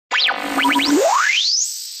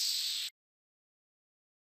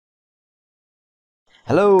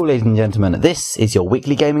Hello ladies and gentlemen, this is your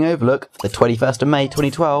weekly gaming overlook for the 21st of May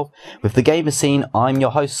 2012. With the gamer scene, I'm your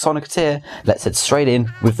host Sonicateer. Let's head straight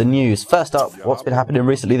in with the news. First up, what's been happening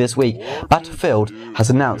recently this week? Battlefield has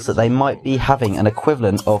announced that they might be having an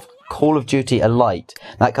equivalent of Call of Duty Elite,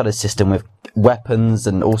 that kind of system with weapons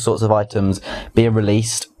and all sorts of items being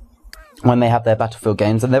released when they have their Battlefield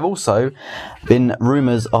games, and there have also been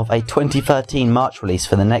rumours of a 2013 March release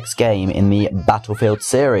for the next game in the Battlefield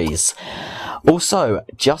series. Also,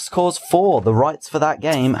 Just Cause 4, the rights for that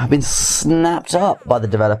game have been snapped up by the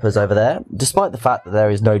developers over there. Despite the fact that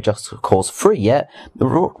there is no Just Cause 3 yet, the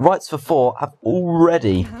rights for 4 have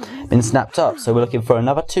already been snapped up. So we're looking for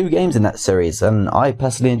another 2 games in that series, and I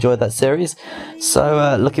personally enjoyed that series.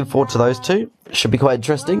 So looking forward to those 2. Should be quite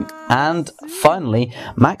interesting. And finally,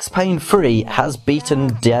 Max Payne 3 has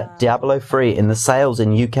beaten Diablo 3 in the sales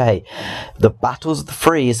in UK. The Battles of the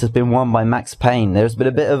Threes has been won by Max Payne. There's been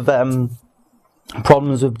a bit of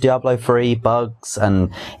problems with Diablo 3, bugs,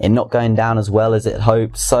 and it not going down as well as it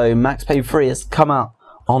hoped. So Max Payne 3 has come out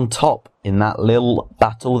on top in that little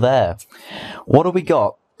battle there. What have we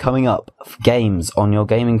got coming up for games on your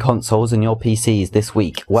gaming consoles and your PCs this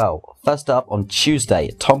week? Well, first up on Tuesday,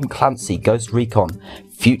 Tom Clancy Ghost Recon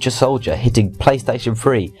Future Soldier hitting PlayStation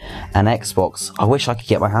 3 and Xbox. I wish I could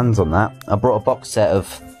get my hands on that. I brought a box set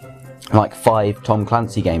of like 5 Tom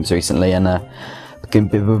Clancy games recently, and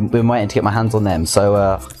been waiting to get my hands on them,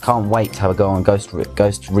 so can't wait to have a go on Ghost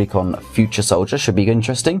Recon Future Soldier. Should be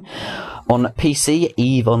interesting. On PC,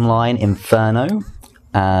 EVE Online Inferno.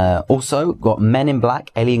 Also got Men in Black,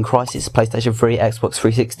 Alien Crisis, PlayStation 3, Xbox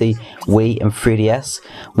 360, Wii and 3DS.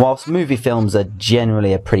 Whilst movie films are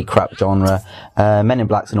generally a pretty crap genre, Men in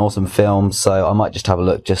Black's an awesome film, so I might just have a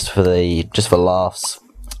look just for laughs.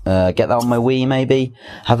 Get that on my Wii maybe,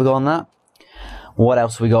 have a go on that. What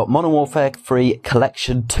else we got? Modern Warfare 3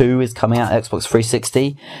 Collection 2 is coming out Xbox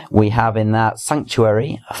 360. We have in that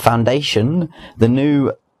Sanctuary, Foundation, the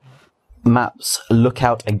new maps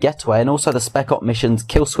Lookout and Getaway, and also the Spec Op missions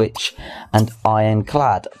Kill Switch and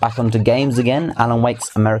Ironclad. Back onto games again, Alan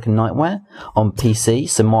Wake's American Nightmare on PC.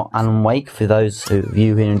 Some more Alan Wake for those of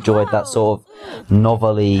you who enjoyed that sort of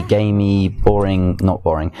novelty, gamey,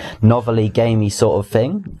 novelty, gamey sort of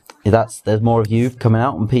thing. There's more of you coming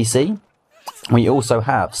out on PC. We also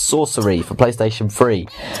have Sorcery for PlayStation 3,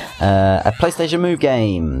 a PlayStation Move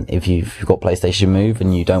game, if you've got PlayStation Move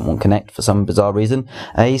and you don't want Connect for some bizarre reason.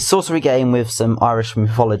 A sorcery game with some Irish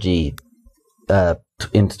mythology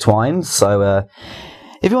intertwined, so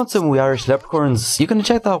if you want some wee Irish leprechauns, you can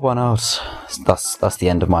check that one out. That's the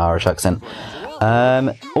end of my Irish accent.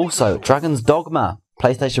 Also, Dragon's Dogma,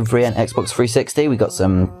 PlayStation 3 and Xbox 360. We got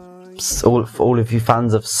some, all of you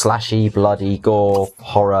fans of slashy, bloody, gore,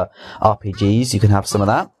 horror RPGs, you can have some of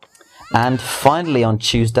that. And finally on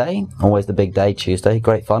Tuesday, always the big day, Tuesday,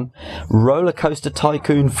 great fun, Roller Coaster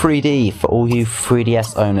Tycoon 3D for all you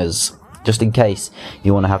 3DS owners, just in case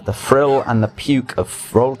you want to have the thrill and the puke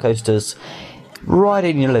of roller coasters right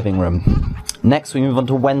in your living room. Next we move on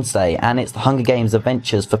to Wednesday, and it's the Hunger Games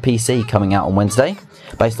Adventures for PC coming out on Wednesday,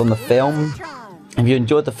 based on the film. If you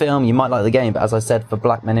enjoyed the film, you might like the game, but as I said, for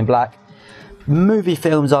Men in Black, movie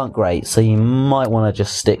films aren't great, so you might want to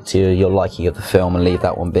just stick to your liking of the film and leave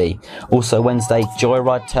that one be. Also Wednesday,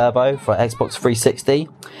 Joyride Turbo for Xbox 360.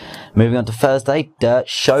 Moving on to Thursday, Dirt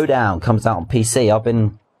Showdown comes out on PC. I've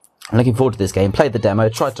been looking forward to this game, played the demo,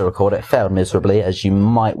 tried to record it, failed miserably, as you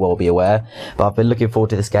might well be aware, but I've been looking forward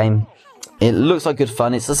to this game. It looks like good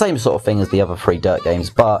fun. It's the same sort of thing as the other 3 Dirt games,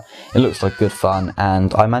 but it looks like good fun,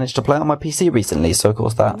 and I managed to play it on my PC recently, so of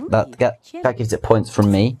course that gives it points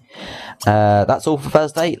from me. That's all for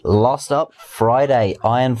Thursday. Last up, Friday,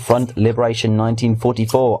 Iron Front Liberation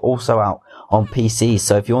 1944, also out on PC,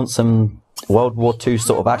 so if you want some World War II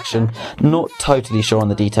sort of action, not totally sure on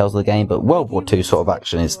the details of the game, but World War II sort of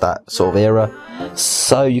action is that sort of era,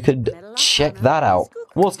 so you could check that out.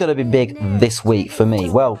 What's going to be big this week for me?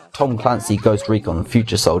 Well, Tom Clancy Ghost Recon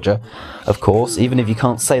Future Soldier, of course, even if you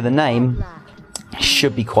can't say the name,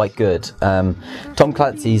 should be quite good. Tom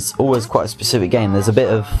Clancy's always quite a specific game. There's a bit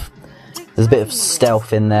of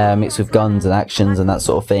stealth in there mixed with guns and actions and that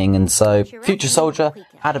sort of thing, and so Future Soldier,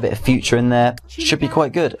 add a bit of future in there, should be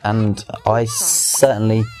quite good, and I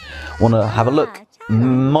certainly want to have a look.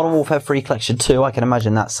 Modern Warfare 3 Collection 2, I can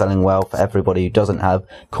imagine that selling well for everybody who doesn't have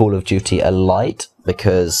Call of Duty Elite,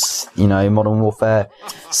 because, you know, Modern Warfare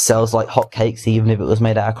sells like hotcakes even if it was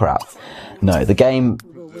made out of crap. No, the game,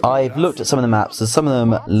 I've looked at some of the maps, and some of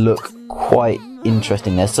them look quite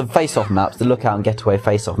interesting. There's some face-off maps, the Lookout and Getaway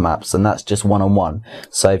face-off maps, and that's just one-on-one.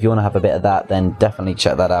 So if you want to have a bit of that, then definitely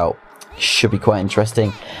check that out. Should be quite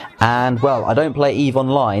interesting. And well, I don't play EVE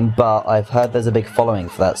Online, but I've heard there's a big following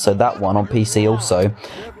for that, so that one on PC also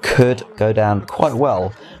could go down quite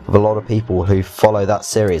well with a lot of people who follow that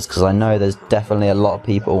series, because I know there's definitely a lot of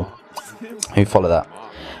people who follow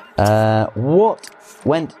that. What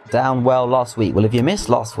went down well last week? Well, if you missed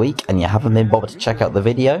last week and you haven't been bothered to check out the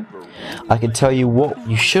video, I can tell you what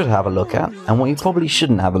you should have a look at and what you probably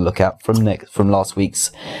shouldn't have a look at from last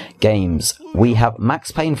week's games. We have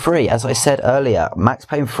Max Payne 3, as I said earlier. Max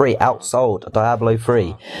Payne 3 outsold Diablo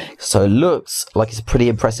 3, so it looks like it's a pretty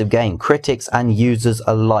impressive game. Critics and users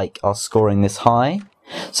alike are scoring this high.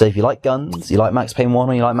 So if you like guns, you like Max Payne 1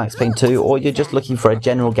 or you like Max Payne 2, or you're just looking for a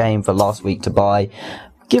general game for last week to buy,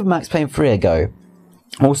 give Max Payne 3 a go.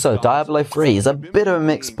 Also, Diablo 3 is a bit of a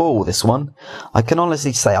mixed ball, this one. I can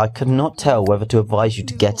honestly say I could not tell whether to advise you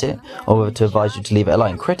to get it or whether to advise you to leave it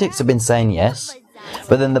alone. Critics have been saying yes,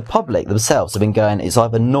 but then the public themselves have been going, it's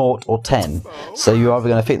either 0 or 10. So you're either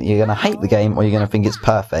going to think that you're going to hate the game or you're going to think it's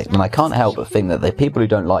perfect. And I can't help but think that the people who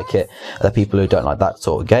don't like it are the people who don't like that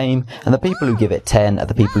sort of game, and the people who give it 10 are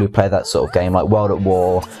the people who play that sort of game, like World at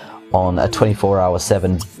War, on a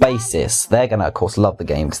 24/7 basis. They're going to, of course, love the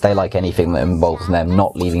game because they like anything that involves them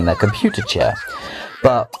not leaving their computer chair.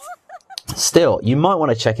 But still, you might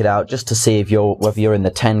want to check it out just to see if whether you're in the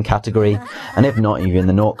 10 category, and if not, if you're in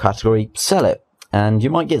the 0 category, sell it, and you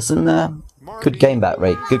might get some good game back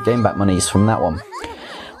monies from that one.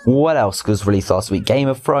 What else was released last week? Game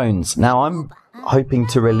of Thrones. Now, I'm hoping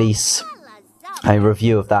to release a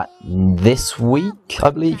review of that this week, I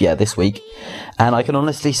believe. Yeah, this week. And I can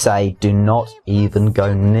honestly say, do not even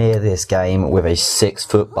go near this game with a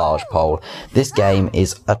 6-foot barge pole. This game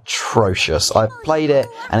is atrocious. I've played it,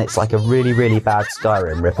 and it's like a really, really bad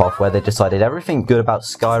Skyrim ripoff, where they decided everything good about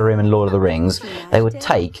Skyrim and Lord of the Rings they would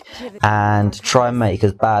take and try and make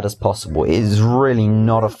as bad as possible. It is really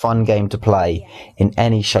not a fun game to play in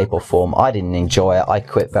any shape or form. I didn't enjoy it. I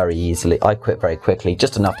quit very easily. I quit very quickly,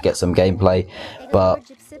 just enough to get some gameplay, but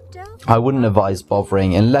I wouldn't advise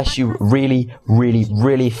bothering unless you really, really,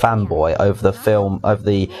 really fanboy over the film, over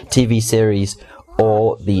the TV series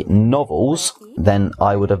or the novels. Then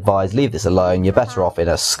I would advise leave this alone. You're better off in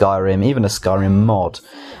a Skyrim, even a Skyrim mod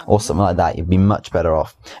or something like that. You'd be much better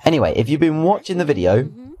off. Anyway, if you've been watching the video,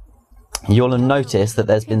 you'll have noticed that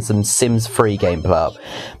there's been some Sims 3 gameplay up,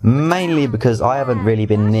 mainly because I haven't really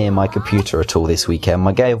been near my computer at all this weekend.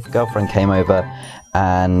 My girlfriend came over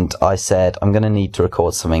and I said, I'm going to need to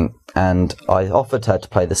record something, and I offered her to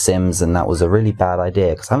play The Sims, and that was a really bad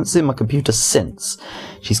idea because I haven't seen my computer since.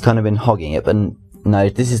 She's kind of been hogging it, but no,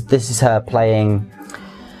 this is her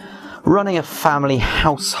running a family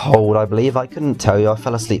household, I believe. I couldn't tell you, I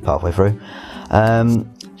fell asleep halfway through.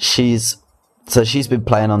 She's been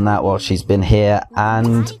playing on that while she's been here,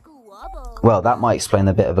 and well, that might explain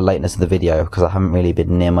a bit of the lateness of the video because I haven't really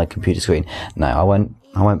been near my computer screen. No, I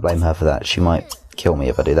won't blame her for that. She might kill me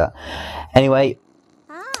if I do that. Anyway,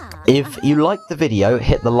 if you liked the video,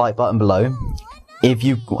 hit the like button below. If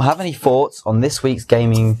you have any thoughts on this week's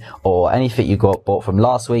gaming or anything you got bought from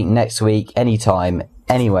last week, next week, anytime,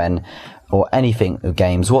 anywhen, or anything of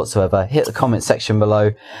games whatsoever, hit the comment section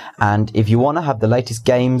below. And if you want to have the latest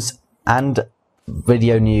games and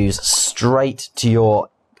video news straight to your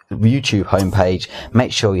YouTube homepage,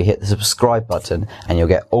 make sure you hit the subscribe button and you'll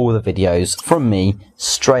get all the videos from me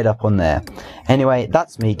straight up on there. Anyway,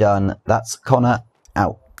 that's me done. That's Connor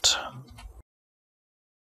out.